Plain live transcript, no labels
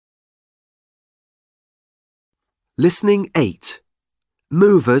Listening 8.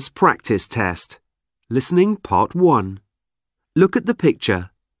 Movers Practice Test. Listening Part 1. Look at the picture.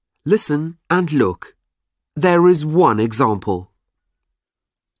 Listen and look. There is one example.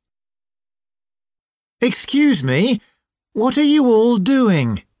 Excuse me, what are you all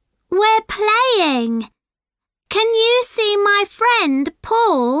doing? We're playing. Can you see my friend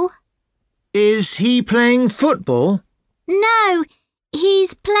Paul? Is he playing football? No,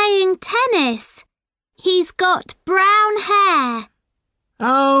 he's playing tennis. He's got brown hair.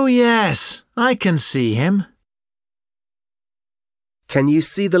 Oh, yes, I can see him. Can you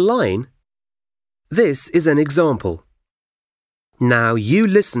see the line? This is an example. Now you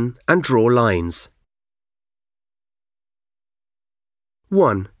listen and draw lines.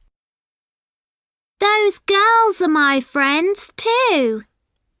 1. Those girls are my friends too.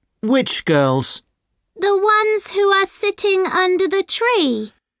 Which girls? The ones who are sitting under the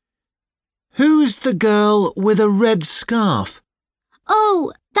tree. Who's the girl with a red scarf?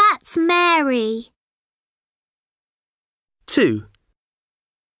 Oh, that's Mary. 2.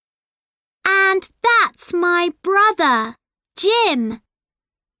 And that's my brother, Jim.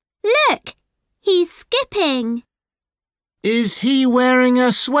 Look, he's skipping. Is he wearing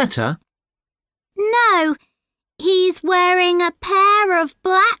a sweater? No, he's wearing a pair of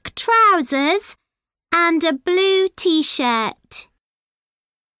black trousers and a blue t-shirt.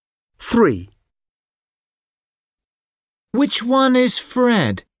 3. Which one is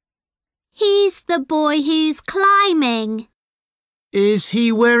Fred? He's the boy who's climbing. Is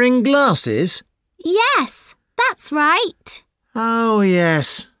he wearing glasses? Yes, that's right. Oh,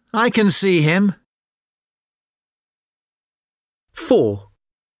 yes, I can see him. 4.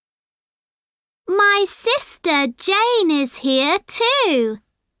 My sister Jane is here too.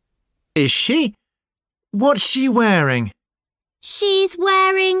 Is she? What's she wearing? She's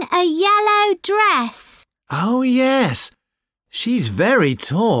wearing a yellow dress. Oh, yes. She's very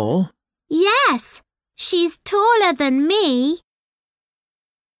tall. Yes, she's taller than me.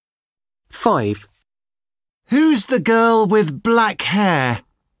 5. Who's the girl with black hair?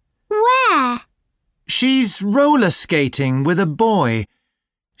 Where? She's roller skating with a boy.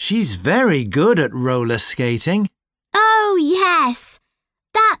 She's very good at roller skating. Oh, yes.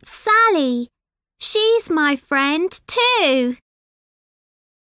 That's Sally. She's my friend too.